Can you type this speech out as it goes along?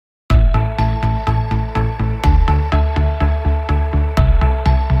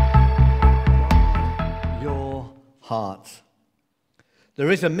heart. There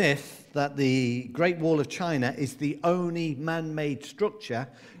is a myth that the Great Wall of China is the only man-made structure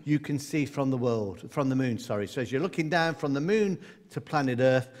you can see from the moon. So as you're looking down from the moon to planet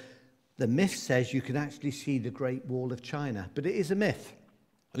Earth, the myth says you can actually see the Great Wall of China. But it is a myth.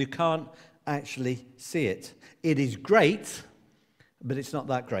 You can't actually see it. It is great, but it's not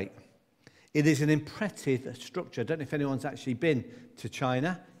that great. It is an impressive structure. I don't know if anyone's actually been to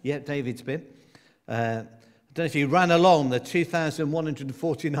China. Yeah, David's been. I don't know if he ran along the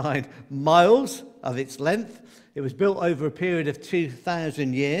 2,149 miles of its length. It was built over a period of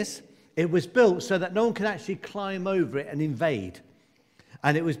 2,000 years. It was built so that no one could actually climb over it and invade.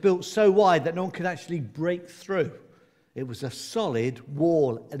 And it was built so wide that no one could actually break through. It was a solid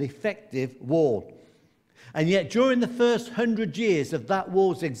wall, an effective wall. And yet during the first 100 years of that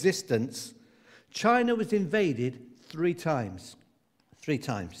wall's existence, China was invaded 3 times. 3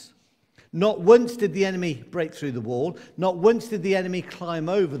 times. Not once did the enemy break through the wall. Not once did the enemy climb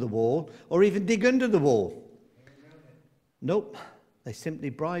over the wall or even dig under the wall. Nope. They simply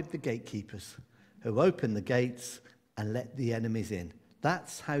bribed the gatekeepers who opened the gates and let the enemies in.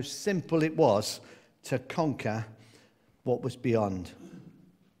 That's how simple it was to conquer what was beyond.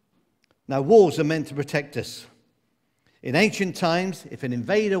 Now, walls are meant to protect us. In ancient times, if an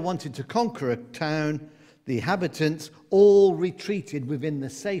invader wanted to conquer a town, the inhabitants all retreated within the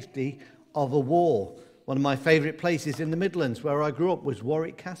safety of a wall. One of my favourite places in the Midlands where I grew up was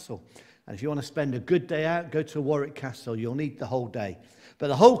Warwick Castle. And if you want to spend a good day out, go to Warwick Castle. You'll need the whole day. But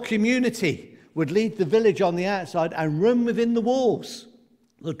the whole community would leave the village on the outside and run within the walls.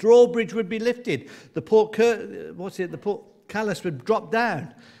 The drawbridge would be lifted. The portcullis would drop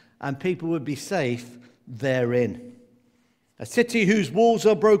down, and people would be safe therein. A city whose walls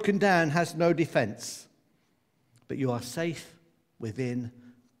are broken down has no defense, but you are safe within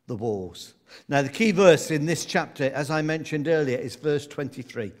the walls. Now, the key verse in this chapter, as I mentioned earlier, is verse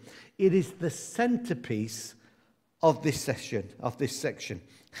 23. It is the centerpiece of this section,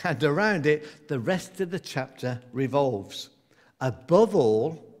 and around it, the rest of the chapter revolves. Above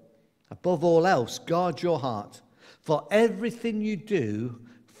all else, guard your heart, for everything you do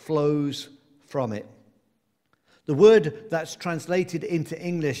flows from it. The word that's translated into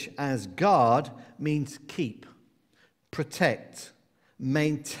English as guard means keep, protect,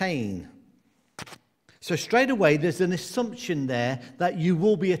 maintain. So straight away, there's an assumption there that you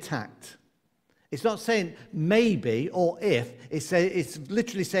will be attacked. It's not saying maybe or if. It's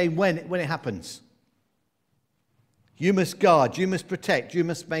literally saying when it happens. You must guard, you must protect, you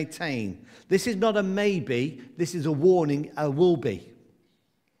must maintain. This is not a maybe, this is a warning, a will be.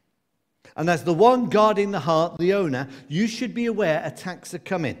 And as the one guarding the heart, the owner, you should be aware attacks are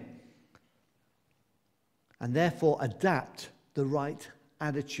coming. And therefore adapt the right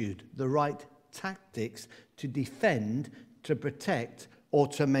attitude, the right tactics to defend, to protect, or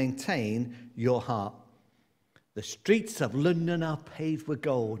to maintain your heart. The streets of London are paved with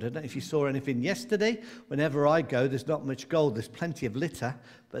gold. I don't know if you saw anything yesterday. Whenever I go, there's not much gold. There's plenty of litter,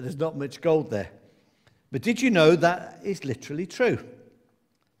 but there's not much gold there. But did you know that is literally true?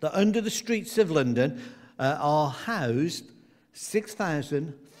 That under the streets of London are housed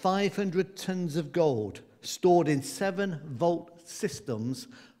 6,500 tons of gold stored in 7 vault systems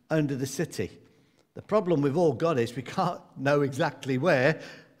under the city. The problem we've all got is we can't know exactly where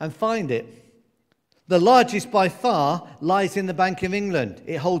and find it. The largest by far lies in the Bank of England.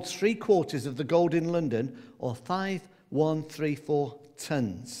 It holds 3/4 of the gold in London, or 5,134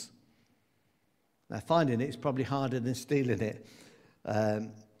 tons. Now, finding it is probably harder than stealing it,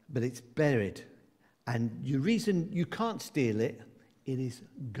 but it's buried. And the reason you can't steal it, it is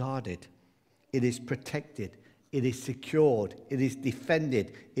guarded, it is protected, it is secured, it is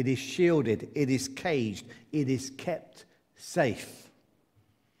defended, it is shielded, it is caged, it is kept safe.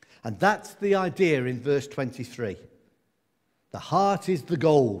 And that's the idea in verse 23. The heart is the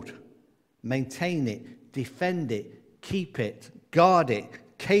gold. Maintain it, defend it, keep it, guard it,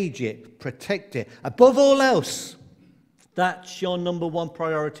 cage it, protect it. Above all else, that's your number one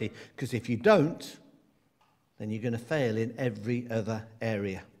priority. Because if you don't, then you're going to fail in every other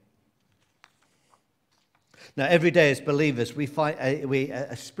area. Now, every day as believers, we fight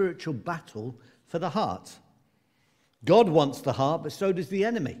a spiritual battle for the heart. God wants the heart, but so does the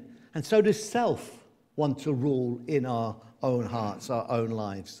enemy. And so does self want to rule in our own hearts, our own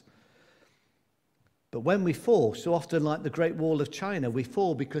lives. But when we fall, so often like the Great Wall of China, we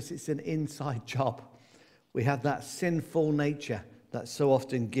fall because it's an inside job. We have that sinful nature that so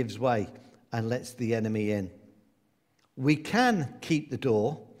often gives way and lets the enemy in. We can keep the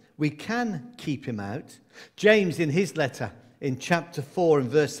door. We can keep him out. James, in his letter, in chapter 4 and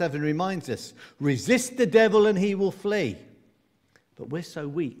verse 7 reminds us, resist the devil and he will flee. But we're so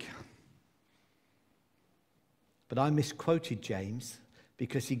weak. But I misquoted James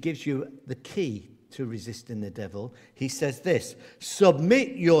because he gives you the key to resisting the devil. He says this,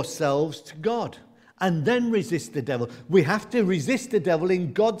 submit yourselves to God and then resist the devil. We have to resist the devil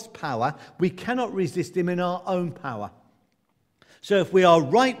in God's power. We cannot resist him in our own power. So if we are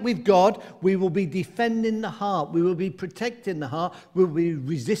right with God, we will be defending the heart. We will be protecting the heart. We will be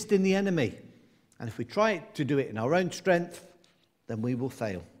resisting the enemy. And if we try to do it in our own strength, then we will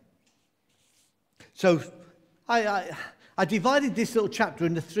fail. So I divided this little chapter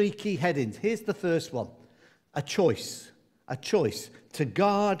into 3 key headings. Here's the first one. A choice to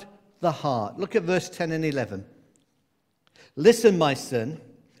guard the heart. Look at verse 10 and 11. Listen, my son,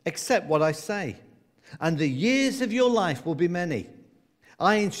 accept what I say, and the years of your life will be many.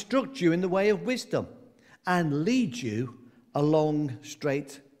 I instruct you in the way of wisdom and lead you along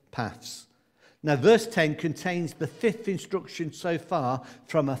straight paths. Now, verse 10 contains the 5th instruction so far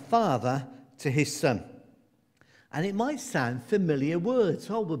from a father to his son. And it might sound familiar words.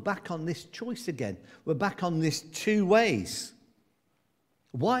 Oh, we're back on this choice again. We're back on this 2 ways.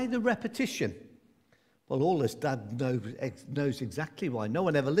 Why the repetition? Well, all us dad knows exactly why. No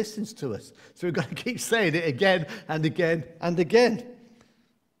one ever listens to us. So we've got to keep saying it again and again and again.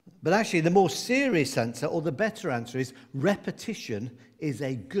 But actually, the more serious answer, or the better answer, is repetition is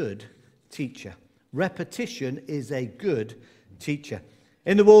a good teacher. Repetition is a good teacher.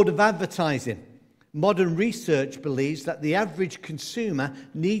 In the world of advertising, modern research believes that the average consumer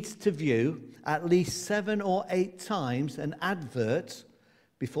needs to view at least 7 or 8 times an advert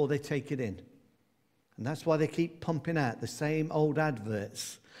before they take it in. And that's why they keep pumping out the same old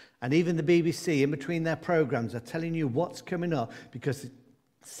adverts. And even the BBC, in between their programs, are telling you what's coming up, because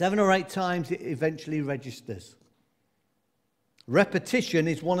 7 or 8 times it eventually registers. Repetition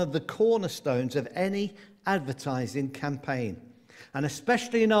is one of the cornerstones of any advertising campaign. And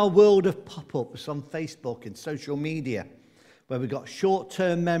especially in our world of pop-ups on Facebook and social media, where we've got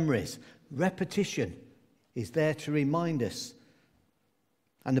short-term memories, repetition is there to remind us.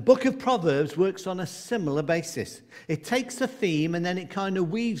 And the book of Proverbs works on a similar basis. It takes a theme and then it kind of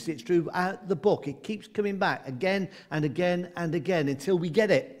weaves it throughout the book. It keeps coming back again and again and again until we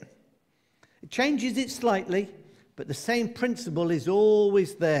get it. It changes it slightly, but the same principle is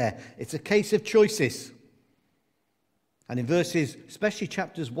always there. It's a case of choices. And in verses, especially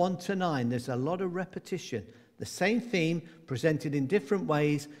chapters 1 to 9, there's a lot of repetition. The same theme presented in different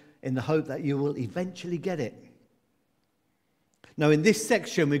ways in the hope that you will eventually get it. Now, in this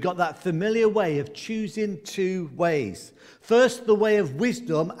section, we've got that familiar way of choosing 2 ways. First, the way of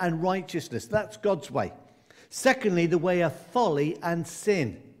wisdom and righteousness. That's God's way. Secondly, the way of folly and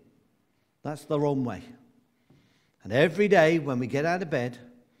sin. That's the wrong way. And every day when we get out of bed,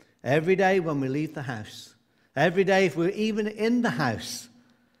 every day when we leave the house, every day if we're even in the house,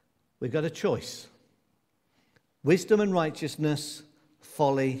 we've got a choice. Wisdom and righteousness,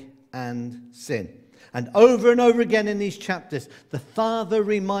 folly and sin. And over again in these chapters, the father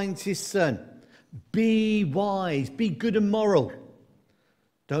reminds his son, be wise, be good and moral.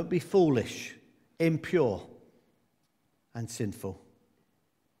 Don't be foolish, impure, and sinful.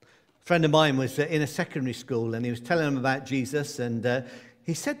 A friend of mine was in a secondary school and he was telling them about Jesus, and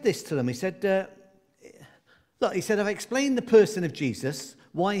he said this to them. He said, look, he said, I've explained the person of Jesus,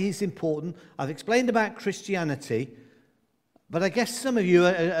 why he's important. I've explained about Christianity, but I guess some of you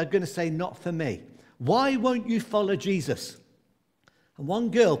are going to say, not for me. Why won't you follow Jesus? And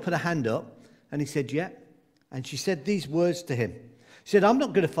one girl put her hand up and he said, yeah. And she said these words to him. She said, I'm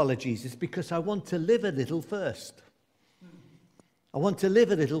not going to follow Jesus because I want to live a little first. I want to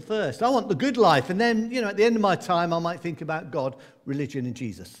live a little first. I want the good life. And then, at the end of my time, I might think about God, religion, and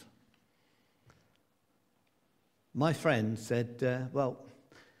Jesus. My friend said, well,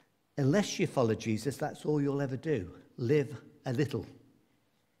 unless you follow Jesus, that's all you'll ever do. Live a little.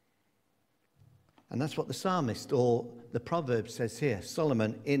 And that's what the psalmist or the Proverbs says here,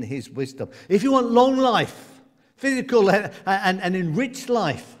 Solomon in his wisdom. If you want long life, physical and enriched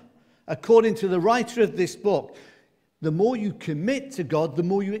life, according to the writer of this book, the more you commit to God, the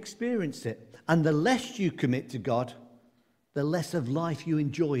more you experience it. And the less you commit to God, the less of life you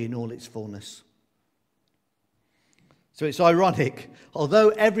enjoy in all its fullness. So it's ironic. Although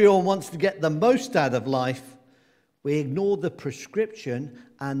everyone wants to get the most out of life, we ignore the prescription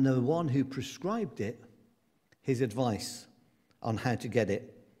and the one who prescribed it, his advice on how to get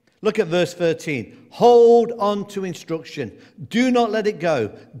it. Look at verse 13. Hold on to instruction. Do not let it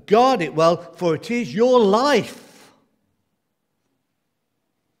go. Guard it well, for it is your life.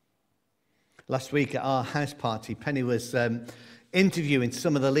 Last week at our house party, Penny was interviewing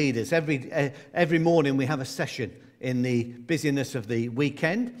some of the leaders. Every morning we have a session in the busyness of the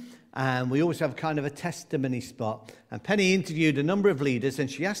weekend, and we always have kind of a testimony spot. And Penny interviewed a number of leaders,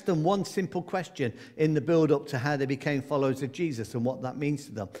 and she asked them one simple question in the build-up to how they became followers of Jesus and what that means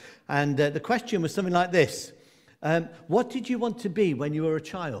to them. And the question was something like this. What did you want to be when you were a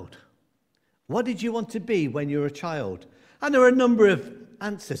child? What did you want to be when you were a child? And there were a number of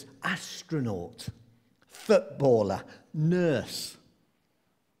answers. Astronaut, footballer, nurse.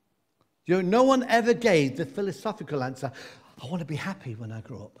 No one ever gave the philosophical answer, I want to be happy when I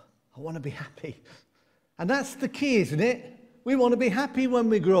grow up. I want to be happy. And that's the key, isn't it? We want to be happy when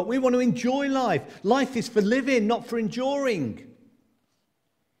we grow up. We want to enjoy life. Life is for living, not for enduring.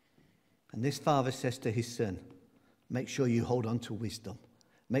 And this father says to his son, make sure you hold on to wisdom.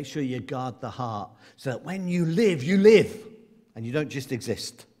 Make sure you guard the heart so that when you live and you don't just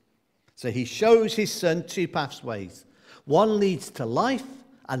exist. So he shows his son two pathways. One leads to life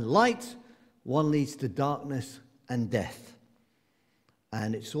and light. One leads to darkness and death.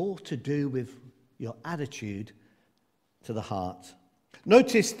 And it's all to do with your attitude to the heart.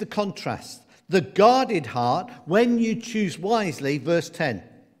 Notice the contrast. The guarded heart, when you choose wisely, verse 10.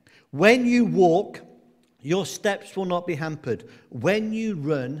 When you walk, your steps will not be hampered. When you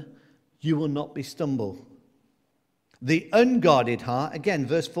run, you will not be stumbled. The unguarded heart, again,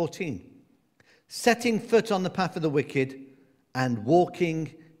 verse 14. Setting foot on the path of the wicked and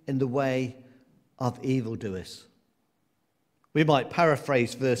walking in the way of evildoers. We might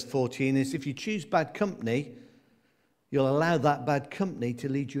paraphrase verse 14 as if you choose bad company, you'll allow that bad company to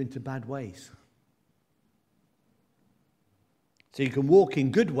lead you into bad ways. So you can walk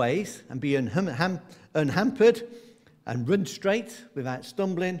in good ways and be unhampered and run straight without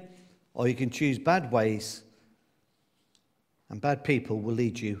stumbling, or you can choose bad ways and bad people will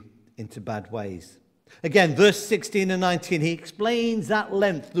lead you into bad ways. Again, verse 16 and 19, he explains at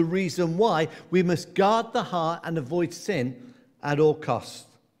length the reason why we must guard the heart and avoid sin at all costs.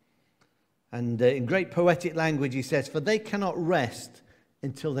 And in great poetic language he says, for they cannot rest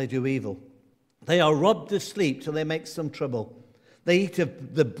until they do evil. They are robbed of sleep till they make some trouble. They eat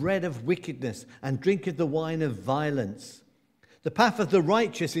of the bread of wickedness and drink of the wine of violence. The path of the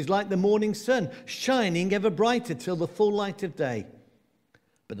righteous is like the morning sun, shining ever brighter till the full light of day.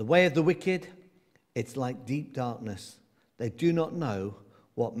 But the way of the wicked, it's like deep darkness. They do not know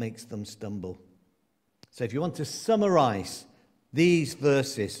what makes them stumble. So if you want to summarize these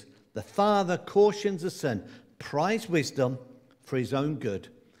verses, the father cautions the son, prize wisdom for his own good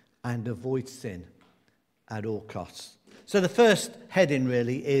and avoid sin at all costs. So the first heading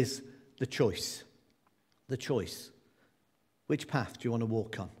really is the choice. The choice. Which path do you want to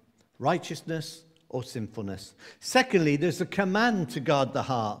walk on? Righteousness or sinfulness? Secondly, there's a command to guard the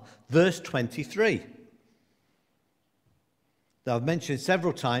heart. Verse 23. That I've mentioned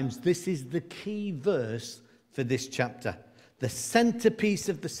several times, this is the key verse for this chapter. The centerpiece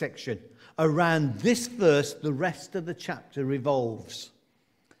of the section. Around this verse, the rest of the chapter revolves.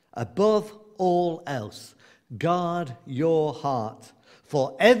 Above all else, guard your heart,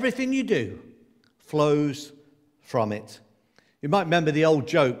 for everything you do flows from it. You might remember the old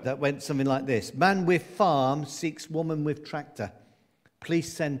joke that went something like this. Man with farm seeks woman with tractor.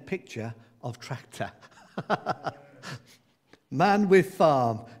 Please send picture of tractor. Man with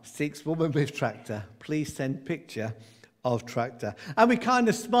farm seeks woman with tractor. Please send picture of tractor. And we kind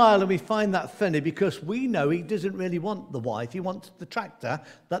of smile and we find that funny because we know he doesn't really want the wife. He wants the tractor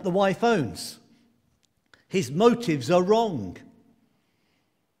that the wife owns. His motives are wrong.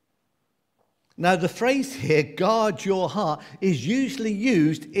 Now, the phrase here, guard your heart, is usually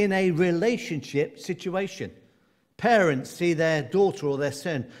used in a relationship situation. Parents see their daughter or their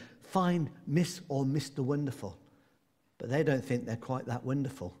son find Miss or Mr. Wonderful, but they don't think they're quite that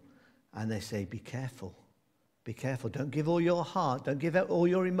wonderful. And they say, be careful. Be careful. Don't give all your heart. Don't give out all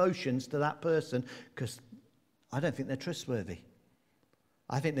your emotions to that person because I don't think they're trustworthy.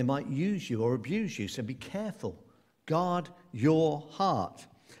 I think they might use you or abuse you, so be careful. Guard your heart.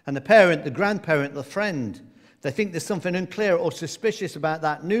 And the parent, the grandparent, the friend, they think there's something unclear or suspicious about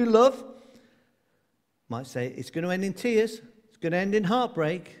that new love, might say it's going to end in tears, it's going to end in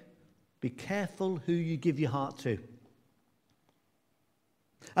heartbreak. Be careful who you give your heart to.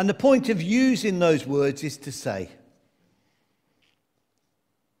 And the point of using those words is to say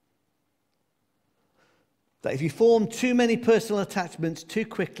that if you form too many personal attachments too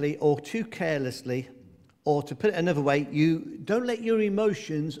quickly or too carelessly, or to put it another way, you don't let your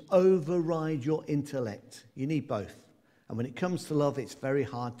emotions override your intellect. You need both. And when it comes to love, it's very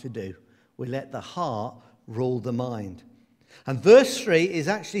hard to do. We let the heart rule the mind. And verse 3 is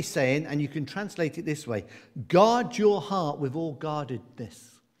actually saying, and you can translate it this way, guard your heart with all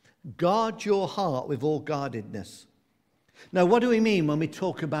guardedness. Guard your heart with all guardedness. Now, what do we mean when we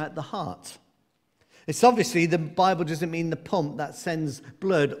talk about the heart? It's obviously, the Bible doesn't mean the pump that sends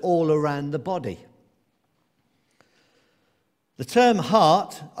blood all around the body. The term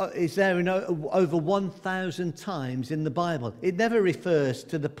heart is there over 1,000 times in the Bible. It never refers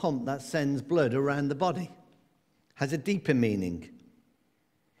to the pump that sends blood around the body. It has a deeper meaning.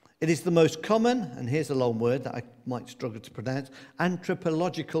 It is the most common, and here's a long word that I might struggle to pronounce,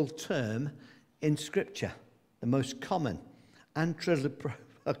 anthropological term in Scripture. The most common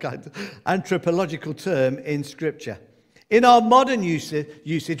anthropological term in Scripture. In our modern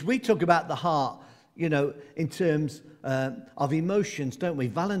usage, we talk about the heart, in terms of emotions, don't we?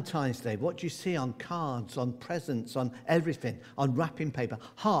 Valentine's Day, what do you see on cards, on presents, on everything, on wrapping paper?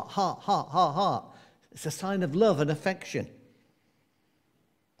 Heart, heart, heart, heart, heart. It's a sign of love and affection.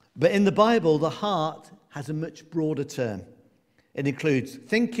 But in the Bible, the heart has a much broader term. It includes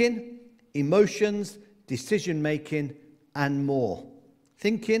thinking, emotions, decision-making, and more.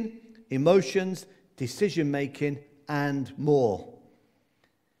 Thinking, emotions, decision-making, and more.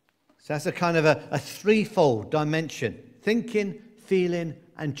 So that's a kind of a threefold dimension. Thinking, feeling,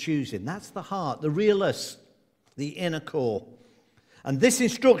 and choosing. That's the heart, the real us, the inner core. And this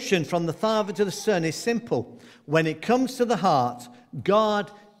instruction from the Father to the Son is simple. When it comes to the heart,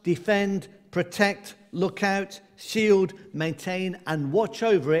 guard, defend, protect, look out, shield, maintain, and watch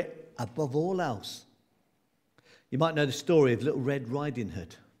over it above all else. You might know the story of Little Red Riding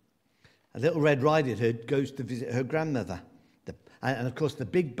Hood. A Little Red Riding Hood goes to visit her grandmother. And of course, the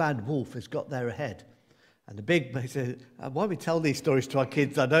big bad wolf has got there ahead. And why we tell these stories to our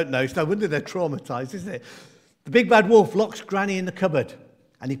kids, I don't know. It's no wonder they're traumatized, isn't it? The big bad wolf locks Granny in the cupboard.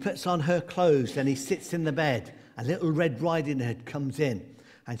 And he puts on her clothes and he sits in the bed. And Little Red Riding Hood comes in.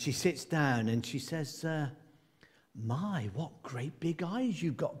 And she sits down and she says, my, what great big eyes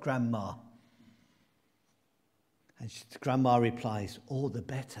you've got, Grandma. And Grandma replies, all the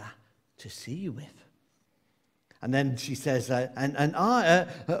better to see you with. And then she says,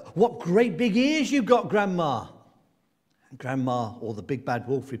 what great big ears you've got, Grandma. And Grandma, or the big bad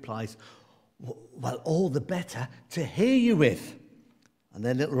wolf, replies, well, all the better to hear you with. And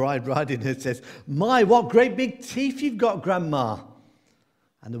then Little Red Riding Hood says, my, what great big teeth you've got, Grandma.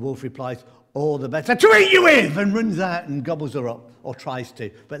 And the wolf replies, all the better to eat you with, and runs out and gobbles her up, or tries to.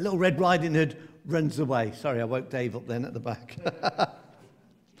 But Little Red Riding Hood runs away. Sorry, I woke Dave up then at the back.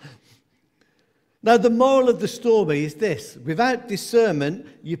 Now, the moral of the story is this. Without discernment,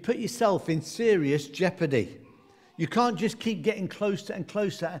 you put yourself in serious jeopardy. You can't just keep getting closer and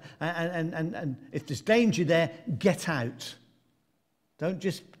closer, and if there's danger there, get out. Don't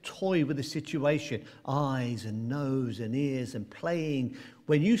just toy with the situation. Eyes and nose and ears and playing.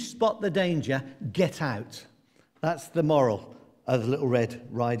 When you spot the danger, get out. That's the moral of Little Red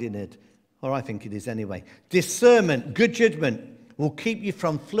Riding Hood. Or I think it is anyway. Discernment, good judgment, will keep you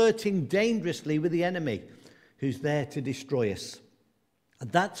from flirting dangerously with the enemy who's there to destroy us.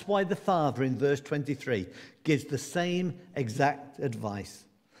 And that's why the Father in verse 23 gives the same exact advice.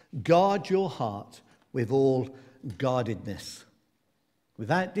 Guard your heart with all guardedness.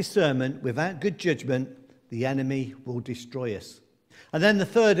 Without discernment, without good judgment, the enemy will destroy us. And then the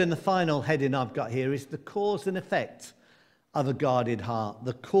third and the final heading I've got here is the cause and effect of a guarded heart.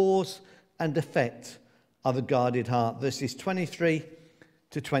 The cause and effect of a guarded heart. Verses 23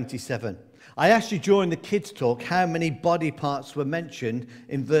 to 27. I asked you during the kids' talk how many body parts were mentioned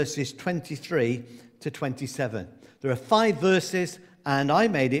in verses 23 to 27. There are 5 verses, and I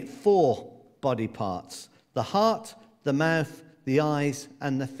made it 4 body parts. The heart, the mouth, the eyes,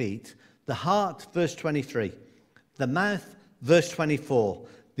 and the feet. The heart, verse 23. The mouth, verse 24.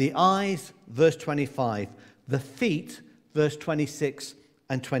 The eyes, verse 25. The feet, verse 26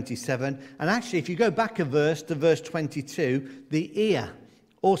 and 27. And actually, if you go back a verse to verse 22, the ear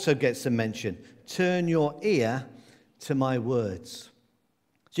also gets a mention. Turn your ear to my words.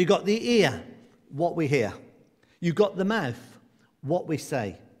 So you've got the ear, what we hear. You've got the mouth, what we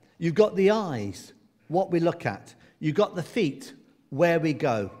say. You've got the eyes, what we look at. You've got the feet, where we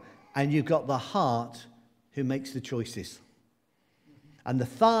go. And you've got the heart, who makes the choices. And the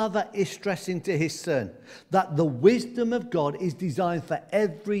Father is stressing to his Son that the wisdom of God is designed for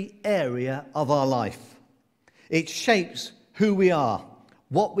every area of our life. It shapes who we are,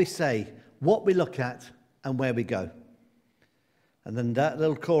 what we say, what we look at, and where we go. And then that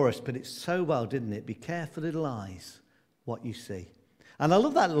little chorus put it so well, didn't it? Be careful, little eyes, what you see. And I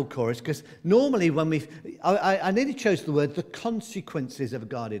love that little chorus because normally when I nearly chose the word the consequences of a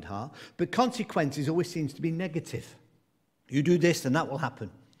guarded heart, but consequences always seems to be negative. You do this and that will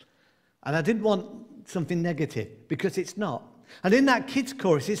happen. And I didn't want something negative, because it's not. And in that kids'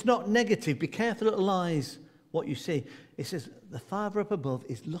 chorus, it's not negative. Be careful, little eyes, what you see. It says, the Father up above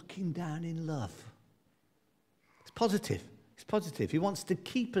is looking down in love. It's positive. It's positive. He wants to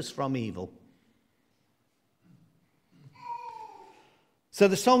keep us from evil. So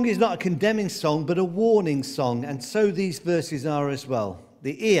the song is not a condemning song, but a warning song. And so these verses are as well.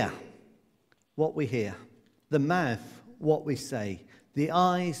 The ear, what we hear. The mouth, what we say. The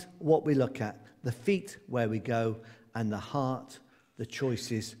eyes, what we look at. The feet, where we go. And the heart, the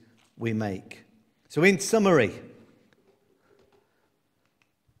choices we make. So in summary,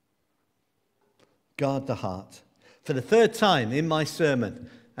 guard the heart. For the third time in my sermon,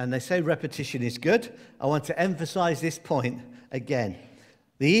 and they say repetition is good, I want to emphasize this point again.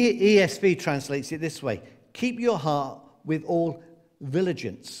 The ESV translates it this way: keep your heart with all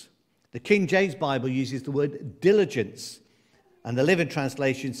diligence. The King James Bible uses the word diligence, and the Living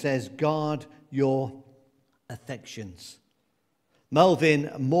Translation says guard your affections. Melvin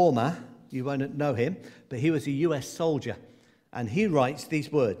Morma, you won't know him, but he was a US soldier, and he writes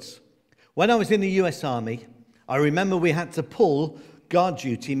these words: when I was in the US Army, I remember we had to pull guard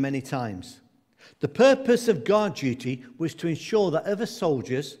duty many times. The purpose of guard duty was to ensure that other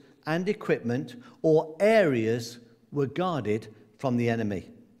soldiers and equipment or areas were guarded from the enemy.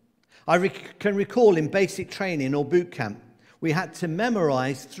 I can recall in basic training or boot camp, we had to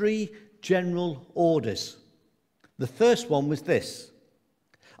memorize 3 general orders. The first one was this: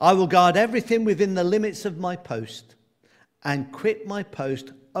 I will guard everything within the limits of my post and quit my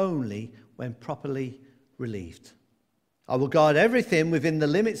post only when properly relieved. I will guard everything within the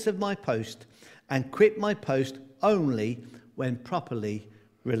limits of my post and quit my post only when properly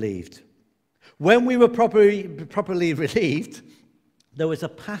relieved. When we were properly relieved, there was a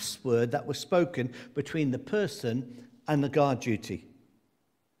password that was spoken between the person and the guard duty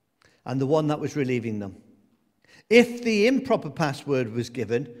and the one that was relieving them. If the improper password was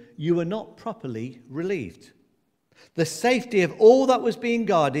given, you were not properly relieved. The safety of all that was being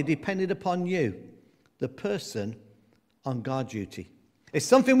guarded depended upon you, the person on guard duty. If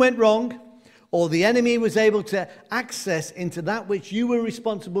something went wrong, or the enemy was able to access into that which you were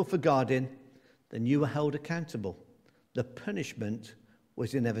responsible for guarding, then you were held accountable. The punishment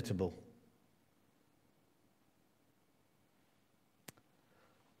was inevitable.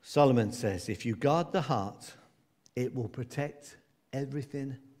 Solomon says, if you guard the heart, it will protect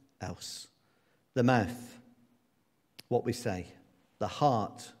everything else. The mouth, what we say. The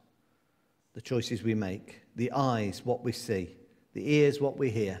heart, the choices we make. The eyes, what we see. The ears, what we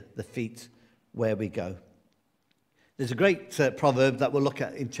hear. The feet, where we go. There's a great proverb that we'll look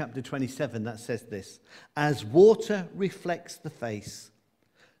at in chapter 27 that says this: as water reflects the face,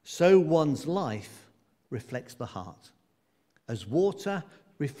 so one's life reflects the heart. As water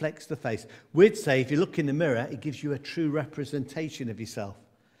reflects the face. We'd say if you look in the mirror, it gives you a true representation of yourself.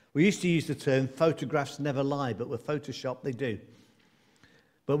 We used to use the term photographs never lie, but with Photoshop they do.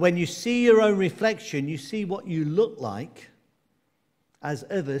 But when you see your own reflection, you see what you look like as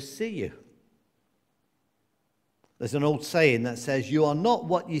others see you. There's an old saying that says, you are not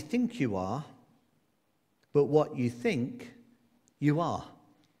what you think you are, but what you think you are.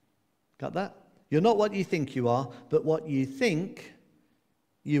 Got that? You're not what you think you are, but what you think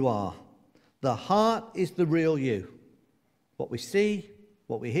you are. The heart is the real you. What we see,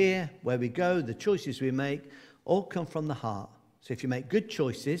 what we hear, where we go, the choices we make, all come from the heart. So if you make good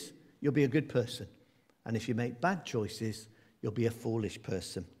choices, you'll be a good person. And if you make bad choices, you'll be a foolish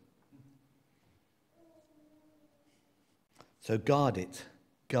person. So guard it.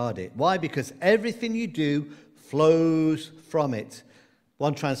 Guard it. Why? Because everything you do flows from it.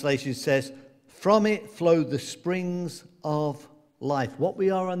 One translation says, from it flow the springs of life. What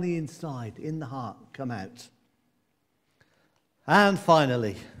we are on the inside, in the heart, come out. And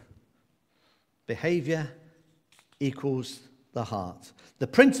finally, behavior equals the heart. The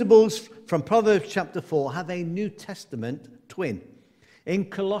principles from Proverbs chapter 4 have a New Testament twin. In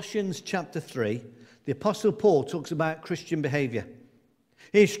Colossians chapter 3, the Apostle Paul talks about Christian behavior.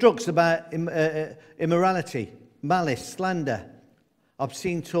 He instructs about immorality, malice, slander,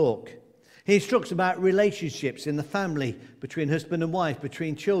 obscene talk. He instructs about relationships in the family, between husband and wife,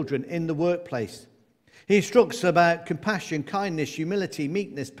 between children, in the workplace. He instructs about compassion, kindness, humility,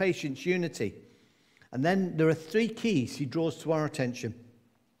 meekness, patience, unity. And then there are 3 keys he draws to our attention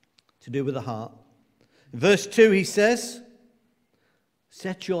to do with the heart. In verse 2 he says,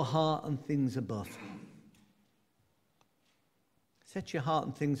 set your heart on things above. Set your heart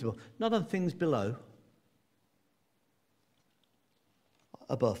on things above, not on things below,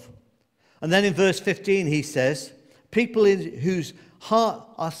 above. And then in verse 15 he says, People whose heart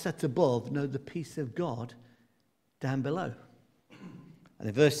are set above know the peace of God down below. And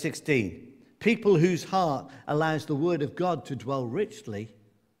in verse 16, people whose heart allows the word of God to dwell richly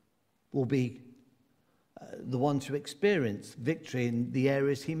will be the ones who experience victory in the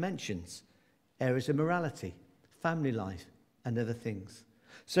areas he mentions, areas of morality, family life, and other things.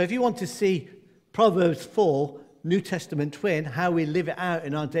 So if you want to see Proverbs 4, New Testament twin, how we live it out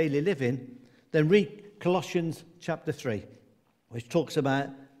in our daily living, then read Colossians chapter 3, which talks about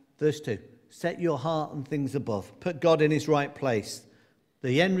verse 2. Set your heart on things above. Put God in his right place.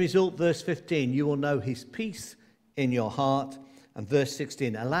 The end result, verse 15, you will know his peace in your heart. And verse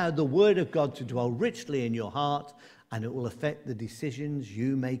 16, allow the word of God to dwell richly in your heart, and it will affect the decisions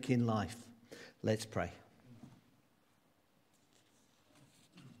you make in life. Let's pray.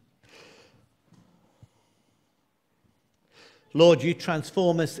 Lord, you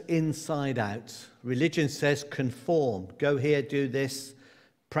transform us inside out. Religion says conform. Go here, do this,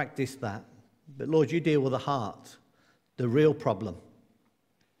 practice that. But Lord, you deal with the heart, the real problem.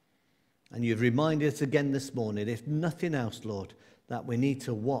 And you've reminded us again this morning, if nothing else, Lord, that we need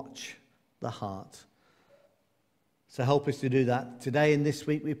to watch the heart. So help us to do that today and this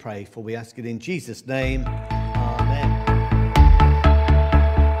week, we pray, for we ask it in Jesus' name.